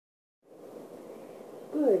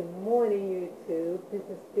Good morning, YouTube. This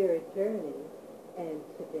is Spirit Journey, and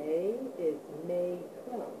today is May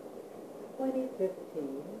 12th,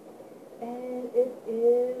 2015, and it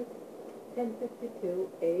is 10:52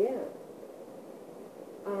 a.m.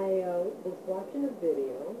 I was watching a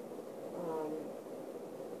video um,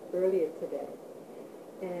 earlier today,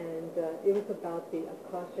 and it was about the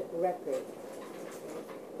Akashic records.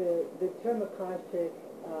 The term Akashic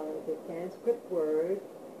is a Sanskrit word.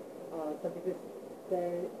 Some people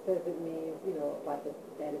says it means, like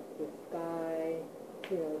that it's the sky,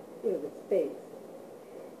 the space.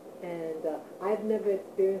 And I've never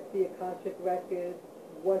experienced the Akashic record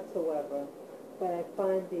whatsoever, but I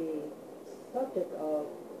find the subject of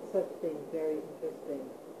such things very interesting.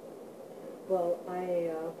 Well,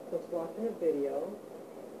 I was watching a video,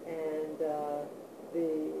 and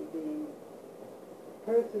the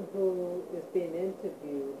person who is being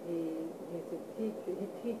interviewed, he's a teacher. He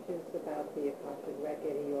teaches about the Akashic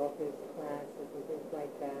record. He offers classes and things like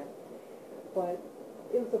that. But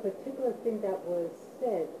it was a particular thing that was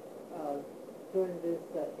said during this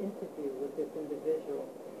interview with this individual,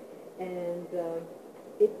 and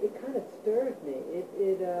it kind of stirred me.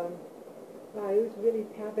 I was really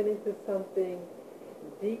tapping into something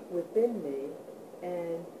deep within me,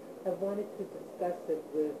 and I wanted to discuss it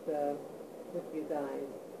with you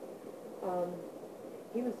guys.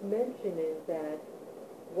 He was mentioning that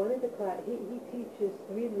one of the class, he teaches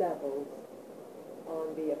 3 levels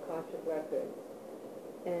on the Akashic records,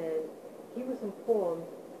 and he was informed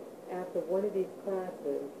after one of these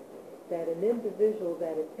classes that an individual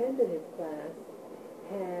that attended his class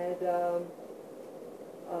had,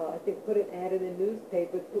 I think, put an ad in the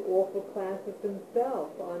newspaper to offer classes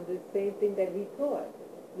himself on the same thing that he taught,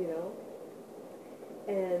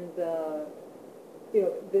 and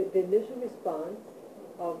the initial response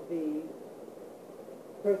of the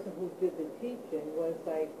person who did the teaching was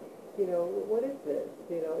like, what is this?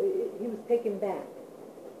 He was taken back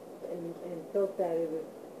and felt that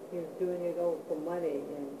he was doing it all for money,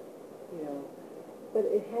 and but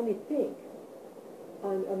it had me think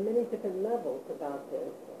on many different levels about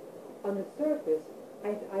this. On the surface,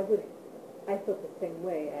 I felt the same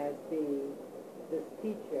way as this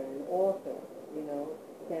teacher and author,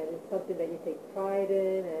 that it's something that you take pride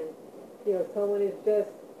in, and someone is just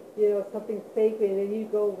something sacred, and then you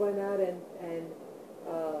go run out and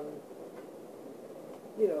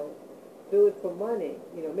do it for money,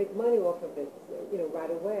 make money off of it,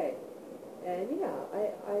 right away. And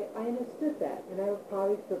I understood that, and I would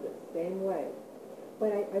probably feel the same way.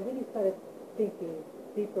 But I really started thinking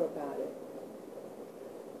deeper about it.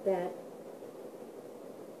 That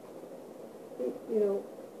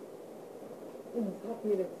it was hard for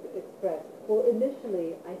me to express. Well,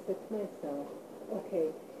 initially, I said to myself, okay,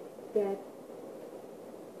 that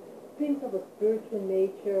things of a spiritual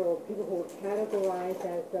nature, or people who are categorized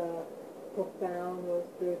as profound or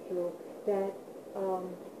spiritual, that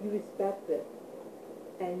you respect it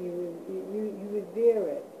and you revere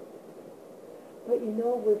it. But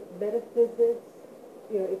with metaphysics,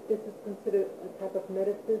 if this is considered a type of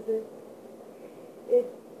metaphysics,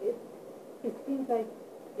 it seems like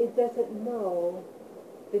it doesn't know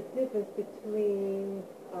the difference between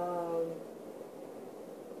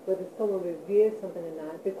whether someone reveres something or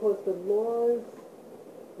not, because the laws,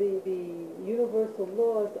 the universal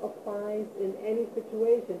laws applies in any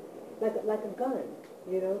situation, like a gun.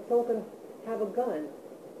 Someone can have a gun,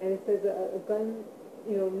 and it says a gun,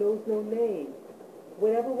 knows no name.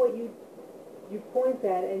 Whatever what you point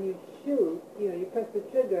at and you shoot, you press the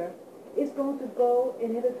trigger, it's going to go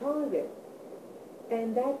and hit a target.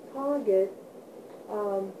 And that target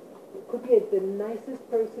could be the nicest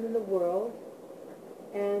person in the world,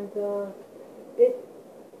 and it'll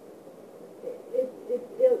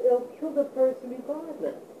kill the person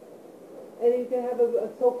regardless. And you can have a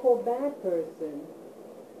so-called bad person,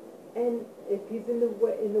 and if he's in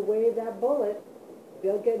the way of that bullet,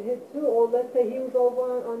 they'll get hit too. Or let's say he or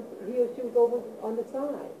she was over on the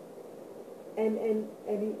side, and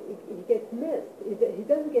he gets missed. He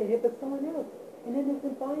doesn't get hit, but someone else. And then there's a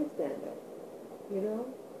bystander,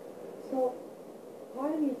 So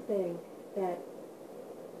part of me is saying that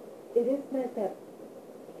it is not that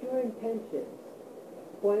pure intentions,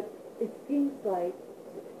 but it seems like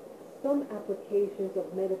some applications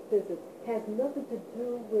of metaphysics has nothing to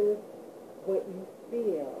do with what you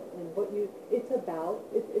feel and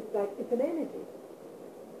it's an energy.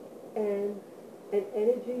 And an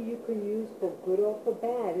energy you can use for good or for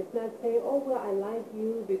bad. It's not saying, oh, well, I like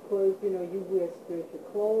you because, you wear spiritual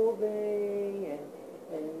clothing,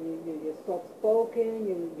 and you're soft-spoken,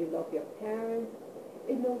 you love your parents.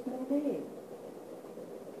 It knows no name.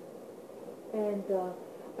 And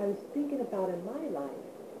I was thinking about in my life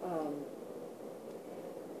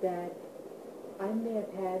that I may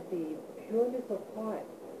have had the pureness of heart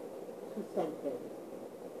to something,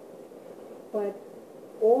 but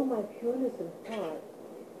all my pureness of heart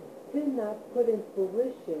did not put in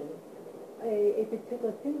fruition a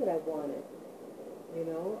particular thing that I wanted. You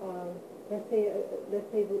know, let's say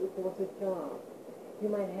it was a job. You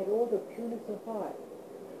might have had all the pureness of heart,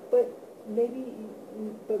 but maybe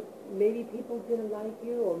people didn't like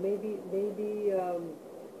you, or maybe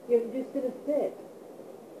you just didn't fit,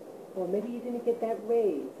 or maybe you didn't get that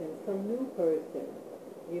raise, and some new person,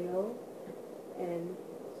 you know, and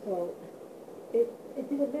so it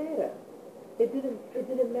didn't matter. It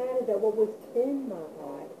didn't matter that what was in my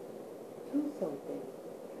heart to something.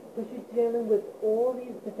 Because you're dealing with all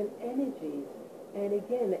these different energies. And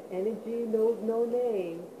again, the energy knows no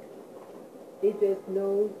name. It just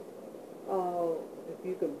knows if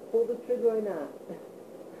you can pull the trigger or not.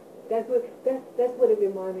 that's what it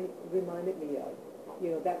reminded me of.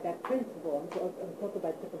 You know, that principle. I'm talking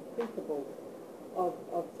about different principles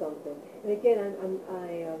of something. And again,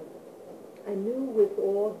 I knew with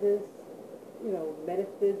all this, you know,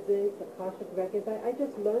 metaphysics, Akashic records, I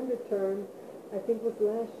just learned the term, I think it was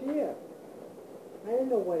last year. I didn't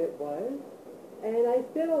know what it was, and I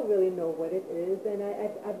still don't really know what it is, and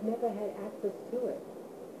I've never had access to it.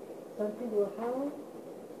 Some people, how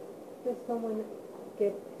does someone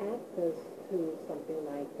get access to something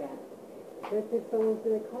like that? Let's say someone's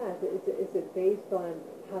in a class. Is it based on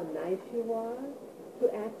how nice you are to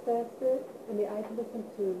access it? I mean, I've listened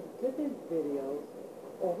to different videos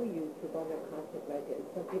over YouTube on the Akashic records.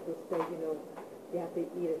 Some people say, you know, you have to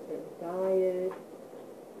eat a certain diet.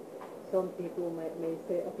 Some people may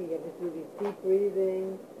say, okay, you have to do these deep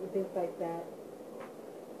breathing and things like that.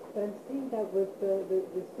 But I'm seeing that with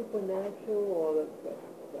the supernatural or the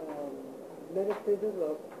metaphysics,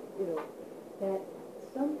 or, you know, that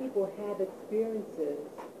some people have experiences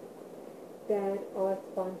that are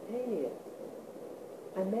spontaneous.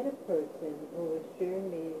 I met a person who was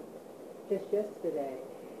sharing me just yesterday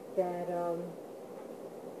that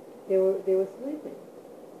they were sleeping,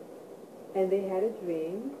 and they had a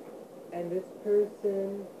dream, and this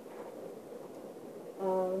person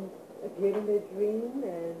appeared in their dream,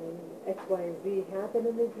 and X, Y, and Z happened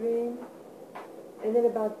in the dream, and then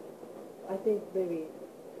about, I think maybe,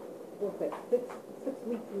 what's that, six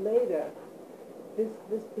weeks later,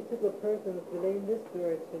 this particular person who's relaying this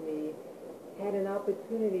story to me had an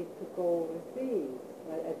opportunity to go overseas,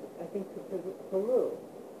 I think to Peru.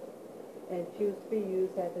 And she was to be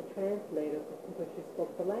used as a translator because she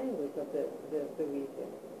spoke the language of the region.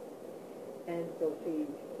 And so she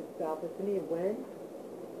took the opportunity and went,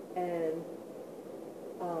 and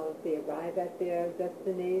they arrived at their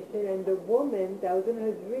destination, and the woman that was in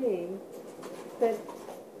her dream said,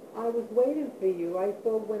 I was waiting for you. I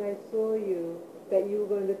thought when I saw you that you were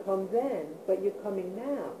going to come then, but you're coming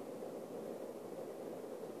now.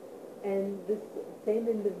 And this same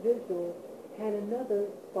individual had another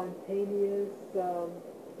spontaneous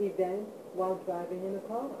event while driving in a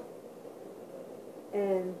car.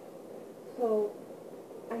 And so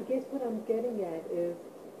I guess what I'm getting at is,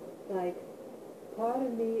 like, part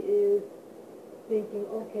of me is thinking,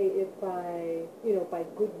 okay, if I, you know, by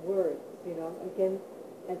good works, you know, again,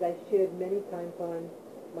 as I shared many times on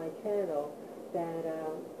my channel, that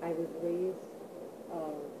I was raised,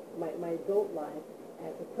 my adult life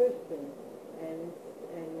as a Christian, and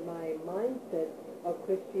my mindset of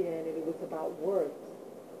Christianity was about works,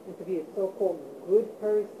 and to be a so-called good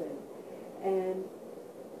person. And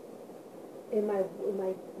in my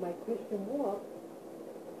Christian walk,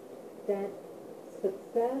 that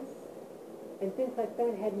success and things like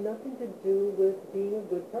that had nothing to do with being a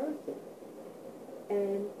good person.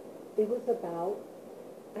 And it was about,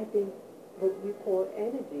 I think, what we call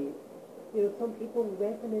energies. You know, some people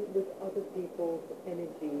resonate with other people's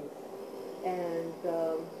energies, and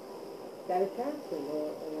that attracts them, or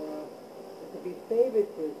it could be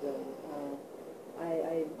favoritism.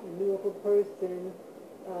 I knew of a person,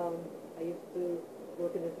 I used to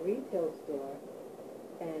work in this retail store,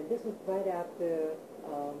 and this was right after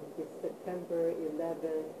the September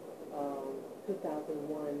 11th,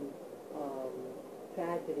 2001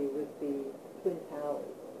 tragedy with the Twin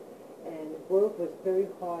Towers. And work was very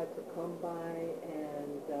hard to come by,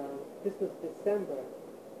 and this was December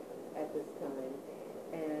at this time.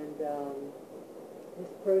 And this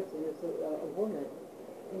person is a woman,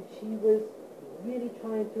 and she was really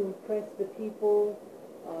trying to impress the people,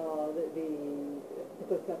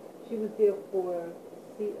 because she was there for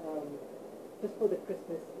just for the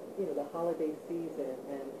Christmas, you know, the holiday season,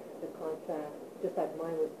 and the contract, just like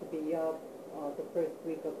mine, was to be up the first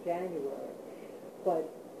week of January. But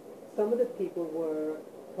some of the people were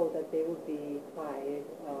told that they would be hired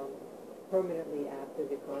permanently after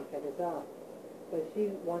the contract is up. But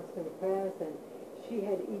she wants to impress, and she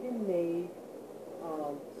had even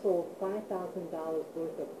sold $5,000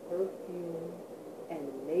 worth of perfume and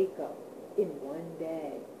makeup in one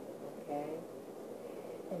day, okay?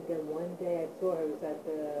 And then one day I saw her, it was at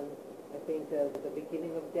I think the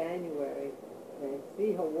beginning of January, and I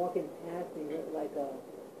see her walking past me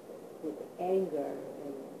with anger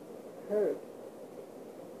and hurt.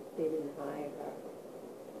 They didn't hire her,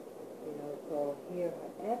 so here are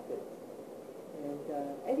her efforts. And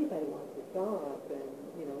everybody wants a job and,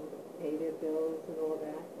 pay their bills and all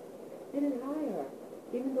that. They didn't hire her,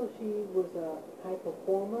 even though she was a high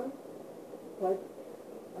performer. But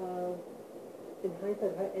in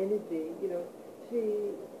hindsight, her energy,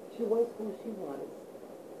 she was who she was.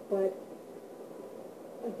 But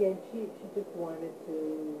again, she just wanted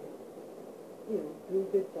to, do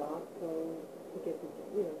the job to get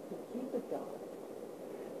to keep a job.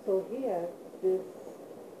 So here, this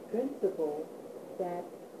principle that,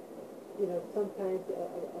 sometimes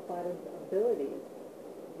about abilities,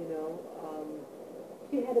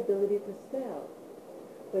 she had ability to sell,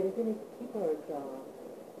 but it didn't keep her a job.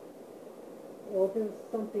 Or there was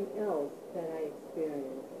something else that I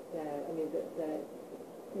experienced that I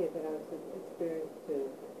was experienced too.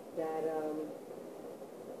 That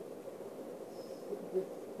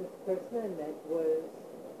this person I met was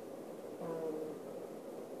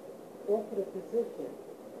offered a position.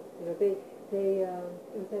 It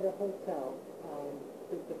was at a hotel,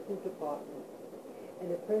 the food department,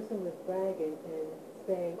 and the person was bragging and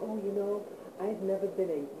saying, "Oh, I've never been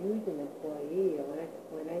a union employee.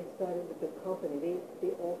 When I started with the company,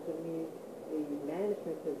 they offered me the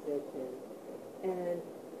management position, and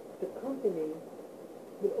the company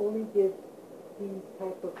would only give these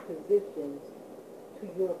type of positions to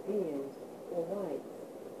Europeans or whites."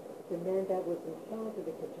 The man that was in charge of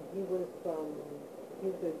the kitchen, he was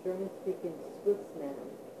a German-speaking Swiss man,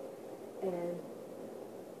 and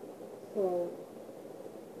so,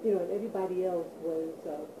 and everybody else was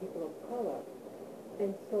people of color.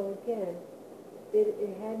 And so again,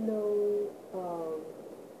 it had no,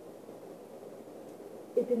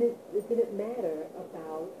 it didn't matter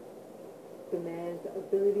about the man's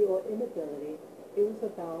ability or inability. It was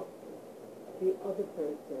about the other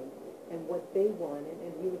person and what they wanted,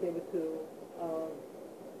 and he was able to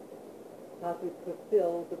possibly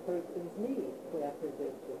fulfill the person's need for that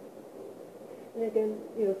position. And again,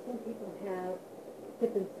 some people have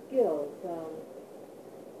different skills.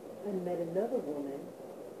 I met another woman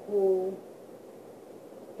who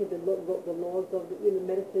the laws of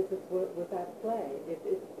metaphysics was at play. If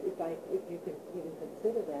you could even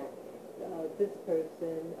consider that, this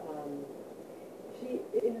person,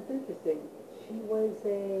 it was interesting. She was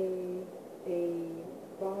a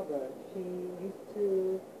robber. She used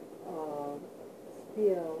to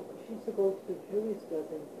steal. She used to go to jewelry stores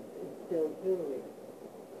and steal jewelry.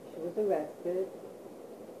 She was arrested.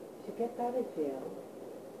 She gets out of jail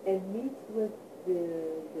and meets with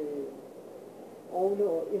the owner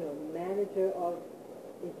or manager of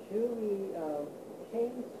a jewelry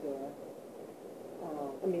chain store.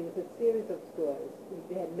 It was a series of stores.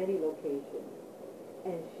 They had many locations,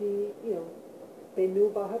 and she, they knew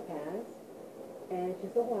about her past, and she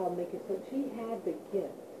said, "Oh, I'll make it." So she had the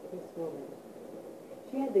gift. This woman,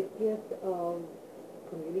 she had the gift of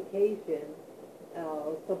communication.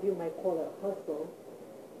 Some people might call it hustle,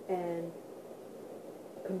 and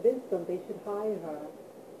convince them they should hire her,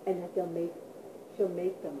 and that she'll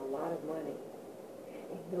make them a lot of money.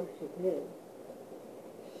 And she did.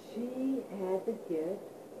 She had the gift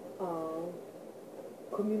of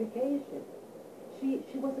communication.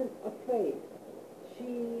 She wasn't afraid.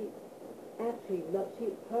 She actually loved.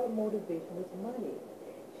 Her motivation was money.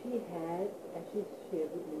 She had, as she shared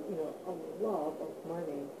with me, a love of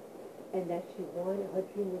money, and that she wanted. Her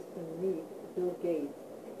dream was to meet Bill Gates.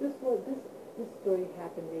 This story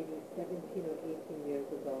happened maybe 17 or 18 years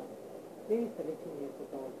ago, maybe 17 years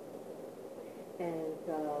ago, and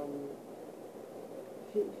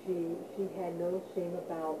she had no shame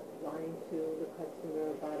about lying to the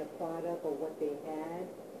customer about a product or what they had,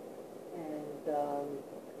 and the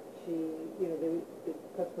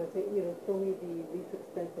customer would say, show me the least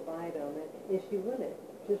expensive item, and she wouldn't.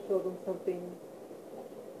 Just show them something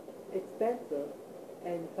expensive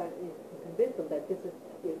and try to convince them that this is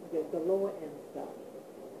the lower end stuff.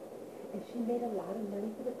 And she made a lot of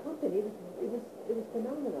money for the company. It was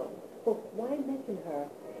phenomenal. But why I mentioned her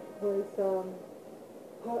was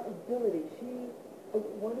her ability.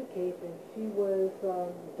 one occasion, she was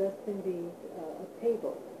dusting a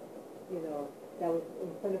table, that was in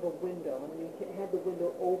front of a window, and you had the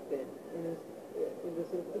window open, and it was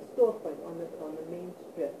a storefront on the main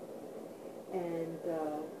strip. And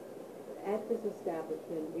at this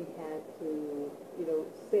establishment, we had to,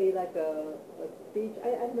 say like a speech.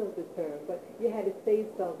 I don't know the term, but you had to say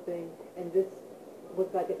something, and this was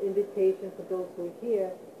like an invitation for those who were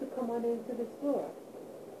here to come on into the store.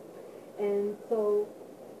 And so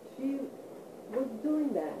she was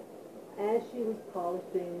doing that as she was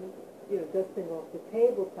polishing, dusting off the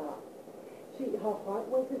tabletop. Her heart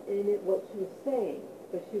wasn't in it, what she was saying,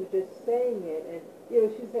 but she was just saying it, and,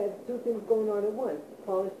 she had two things going on at once,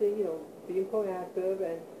 polishing, being proactive,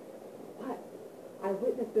 but I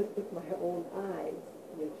witnessed this with my own eyes.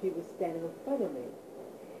 She was standing in front of me,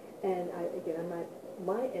 and I'm at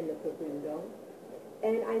my end of the window,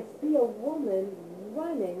 and I see a woman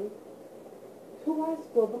running to our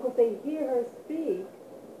store because they hear her speak,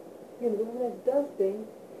 the woman that's dusting,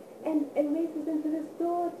 and races into the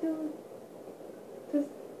store to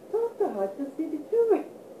talk to her, to see the children.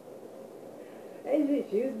 And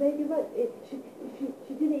she was making fun.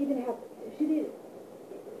 She didn't even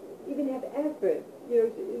have effort. It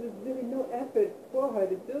was really no effort for her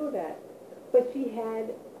to do that. But she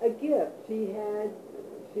had a gift.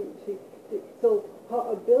 So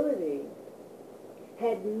her ability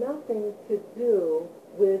had nothing to do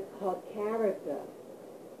with her character.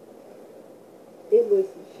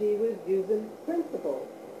 She was using principle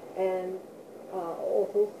and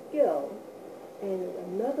also skill. And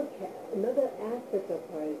another aspect of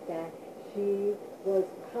her is that she was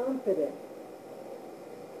confident.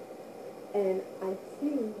 And I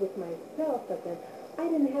see with myself that I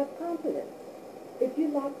didn't have confidence. If you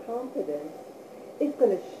lack confidence, it's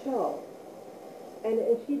going to show. And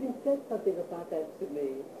she even said something about that to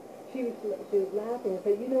me. She was laughing and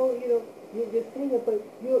said, you're saying it, but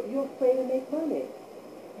you're afraid to make money.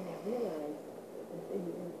 And I realized,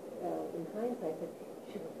 in hindsight, that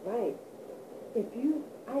she was right. I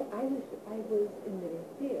was admitting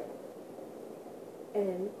fear,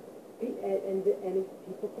 and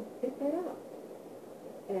people could pick that up.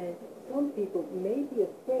 And some people may be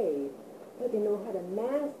afraid, but they know how to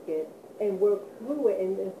mask it and work through it,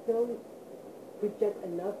 and still project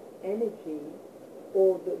enough energy,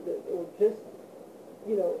 or just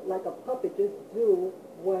like a puppet, just do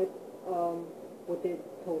what they're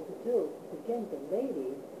told to do. Again, the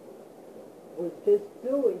lady was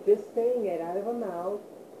just saying it out of her mouth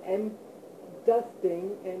and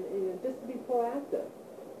dusting and just to be proactive.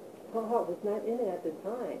 Her heart was not in it at the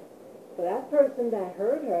time. So that person that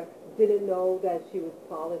heard her didn't know that she was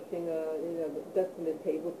polishing dusting the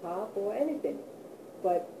tabletop or anything.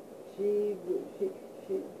 But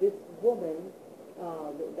this woman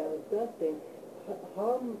that was dusting,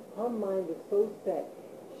 her mind was so set.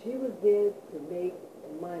 She was there to make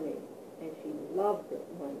money, and she loved the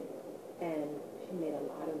money. And she made a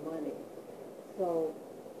lot of money. So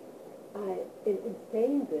in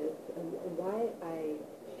saying this, and why I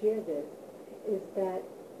share this, is that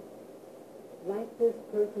like this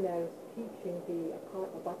person that I was teaching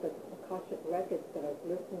about the Akashic records that I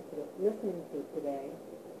was listening to today,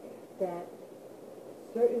 that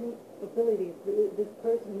certain abilities, this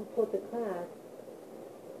person who taught the class,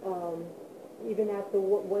 even after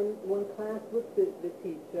one class with the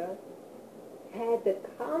teacher, had the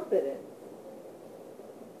confidence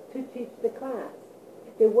to teach the class.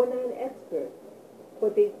 They were not an expert,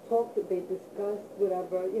 but they discussed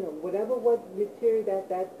whatever what material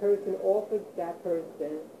that person offered that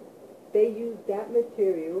person. They used that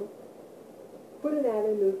material, put it out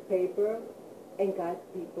in a newspaper, and got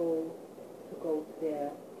people to go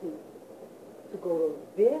there to go to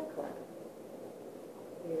their class.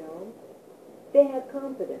 They had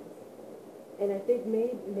confidence. And I think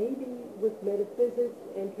maybe with metaphysics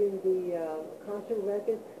entering the Akashic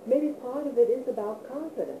records, maybe part of it is about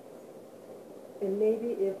confidence. And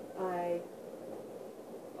maybe if I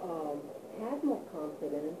had more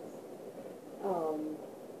confidence,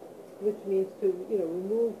 which means to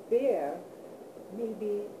remove fear,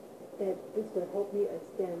 maybe that this would help me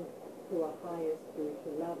ascend to a higher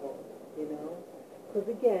spiritual level. Because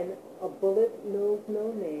again, a bullet knows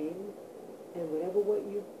no name, and whatever what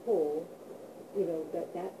you pull,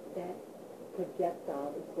 that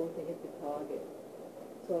projectile is going to hit the target.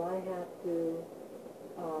 So I have to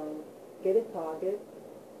get a target,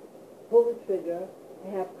 pull the trigger,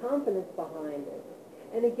 and have confidence behind it.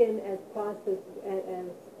 And again, as time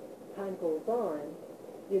goes on,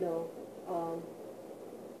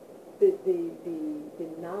 the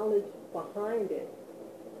knowledge behind it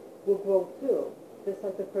will grow too. Just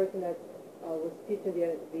like the person that's was teaching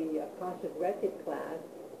the Akashic record class,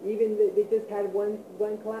 even they just had one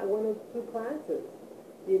class, one or two classes.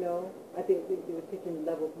 You know, I think they were teaching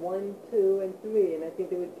levels 1, 2, and 3, and I think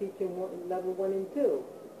they were teaching level 1 and 2.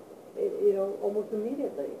 You know, almost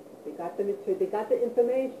immediately they got the material, they got the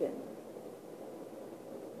information.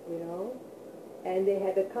 You know, and they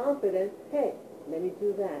had the confidence. Hey, let me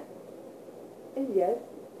do that. And yes,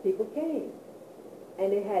 people came.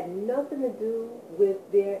 And it had nothing to do with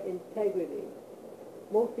their integrity.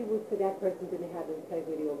 Most people would say that person didn't have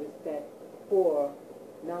integrity or respect for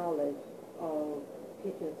knowledge of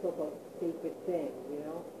teaching a so-called sacred thing, you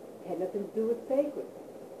know. It had nothing to do with sacred.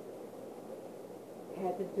 It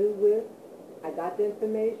had to do with, I got the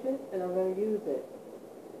information and I'm going to use it.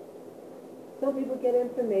 Some people get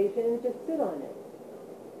information and just sit on it.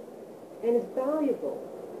 And it's valuable.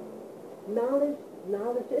 Knowledge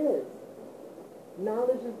is.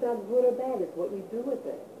 Knowledge is not good or bad. It's what you do with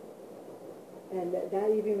it. And that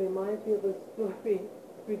even reminds me of a story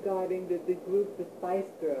regarding the group, the Spice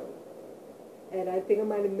Girls. And I think I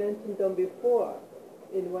might have mentioned them before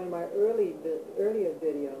in one of my earlier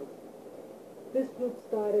videos. This group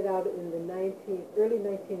started out in the early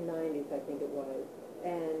 1990s, I think it was.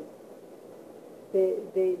 And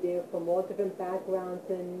they're from all different backgrounds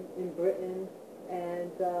in Britain.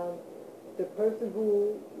 And the person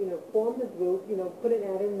who, you know, formed the group, you know, put it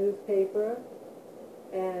out in the newspaper,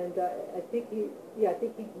 and I think he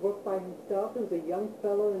worked by himself. He was a young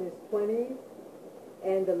fellow in his 20s,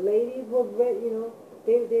 and the ladies were, you know,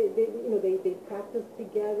 they practiced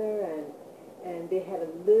together, and they had to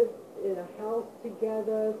live in a house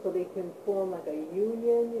together so they can form like a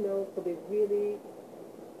union, you know, so they really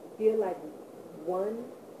feel like one,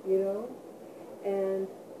 you know, and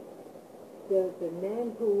the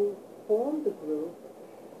man who formed the group,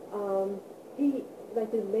 he,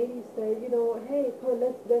 like the lady said, you know, hey, come on,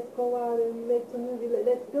 let's go out and make some music,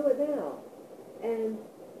 let's do it now. And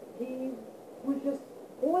he was just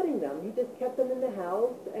hoarding them. He just kept them in the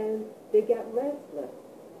house, and they got restless.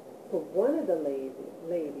 So one of the ladies,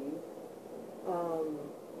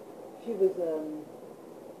 she was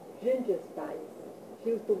Ginger Spice.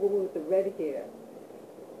 She was the woman with the red hair.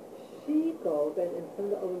 She goes, and some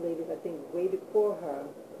of the other ladies, I think, waited for her,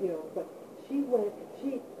 you know, but she wanted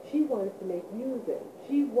to make music.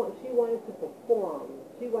 She wanted to perform.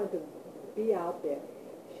 She wanted to be out there.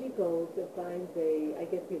 She goes and finds I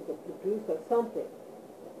guess he's a producer or something,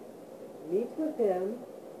 meets with him,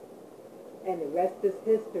 and the rest is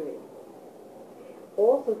history.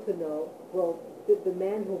 Also to know, well, the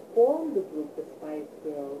man who formed the group, the Spice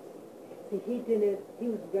Girls, see, he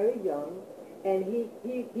was very young, and he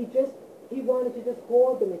wanted to just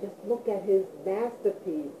hold them and just look at his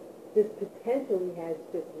masterpiece, this potential he has,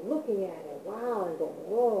 just looking at it, wow, and going,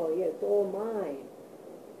 oh, yeah, it's all mine.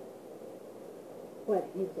 But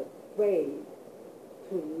he's afraid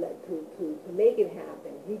to make it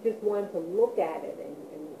happen. He just wanted to look at it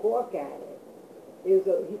and gawk at it. It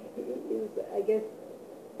was, I guess,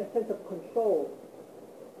 a sense of control.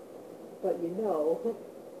 But you know,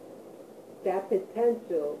 that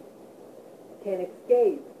potential can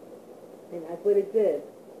escape. And that's what it did.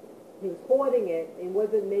 He was hoarding it and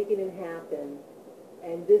wasn't making it happen.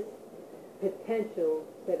 And this potential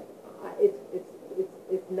said,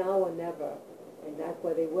 it's now or never. And that's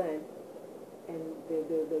where they went. And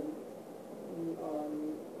the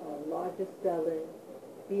largest selling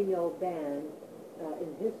female band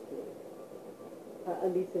in history,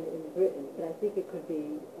 at least in Britain. But I think it could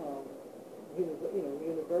be,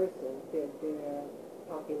 universal, their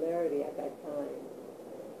popularity at that time.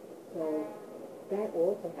 So that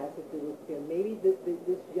also has to do with fear. Maybe this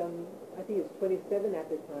young, I think he was 27 at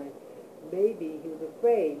the time, maybe he was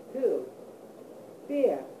afraid too.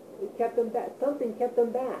 Fear. It kept him back. Something kept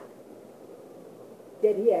him back.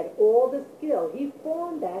 That he had all the skill. He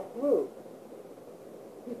formed that group.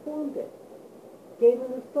 He formed it. Gave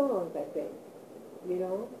him the songs, I think. You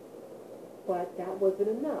know? But that wasn't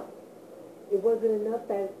enough. It wasn't enough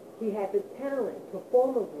that he had the talent to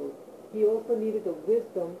form a group. He also needed the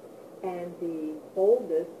wisdom and the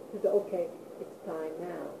boldness to say, okay, it's time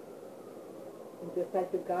now. And just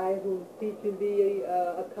like the guy who's teaching the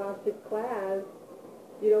Akashic class,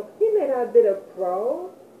 you know, he may not have been a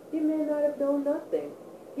pro. He may not have known nothing.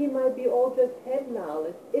 He might be all just head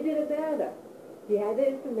knowledge. It didn't matter. He had the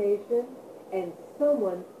information, and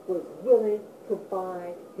someone was willing to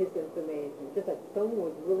buy his information. Just like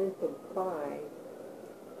someone was willing to buy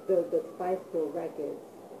the Spice Girl records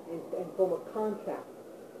and form a contract.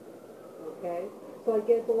 Okay? So I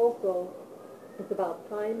guess also it's about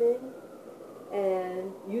timing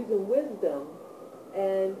and using wisdom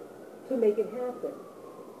and to make it happen.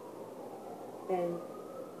 And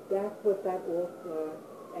that's what that author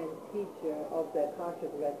and teacher of the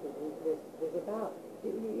Akashic record was about. He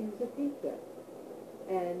was a teacher.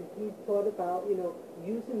 And he taught about,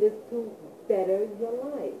 using this to better your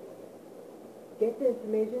life. Get the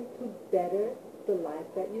information to better the life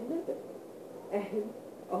that you live in. And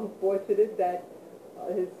unfortunate that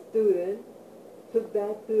his student took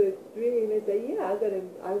that to extreme and said, yeah,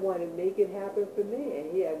 I want to make it happen for me.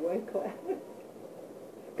 And he had one class,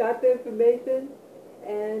 got the information,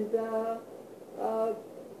 and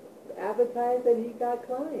advertised, and he got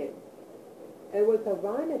clients. And what's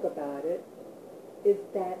ironic about it is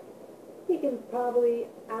that he can probably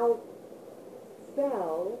outsell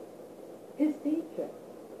his teacher.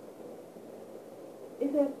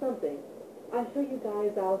 Isn't that something? I'm sure you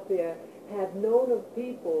guys out there have known of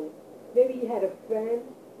people. Maybe you had a friend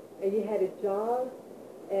and you had a job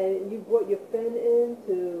and you brought your friend in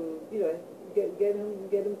to, get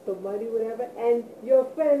him some money, whatever, and your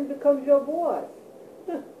friend becomes your boss.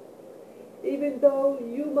 Even though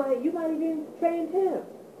you might even train him.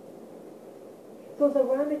 So it's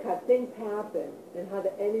ironic how things happen and how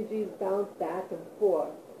the energies bounce back and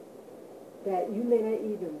forth that you may not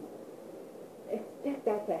even expect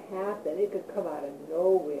that to happen. It could come out of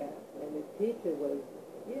nowhere. And the teacher was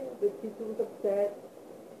upset.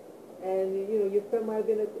 And, your friend might have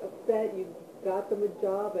been upset. You got them a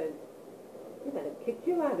job and they might have kicked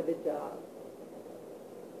you out of the job.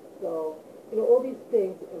 So, all these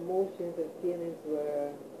things, emotions and feelings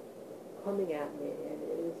were coming at me, and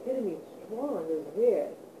it was hitting me strong. It was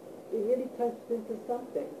weird. It really touched into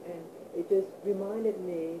something, and it just reminded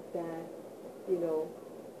me that,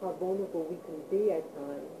 how vulnerable we can be at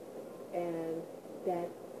times, and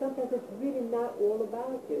that sometimes it's really not all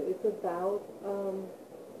about you. It's about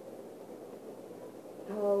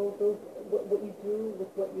what you do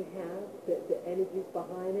with what you have, the energies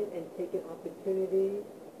behind it, and taking opportunity.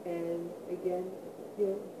 And again,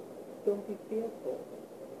 don't be fearful.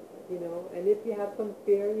 And if you have some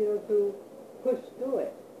fear, to push through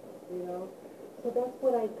it, So that's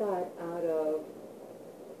what I got out of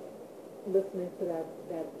listening to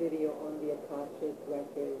that video on the Akashic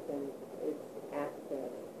records and its access,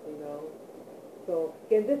 So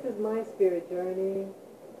again, this is my spirit journey,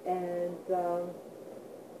 and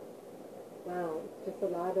wow, it's just a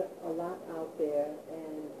lot out there,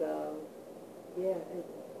 and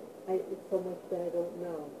it's so much that I don't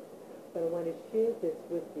know. But I want to share this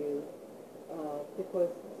with you because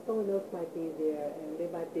someone else might be there and they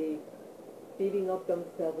might be beating up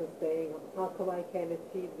themselves and saying, how come I can't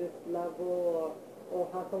achieve this level, or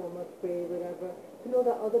how come I'm afraid, whatever. To know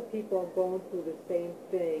that other people are going through the same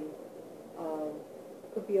thing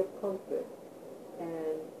could be of comfort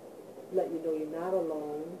and let you know you're not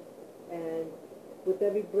alone. And with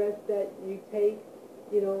every breath that you take,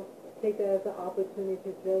 take that as an opportunity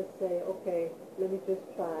to just say, okay, let me just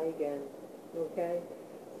try again, okay?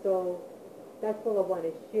 So that's what I want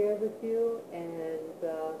to share with you, and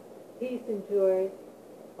peace and joy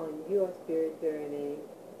on your spirit journey,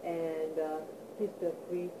 and please feel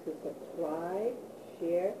free to subscribe,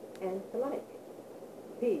 share, and to like.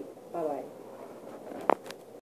 Peace. Bye-bye.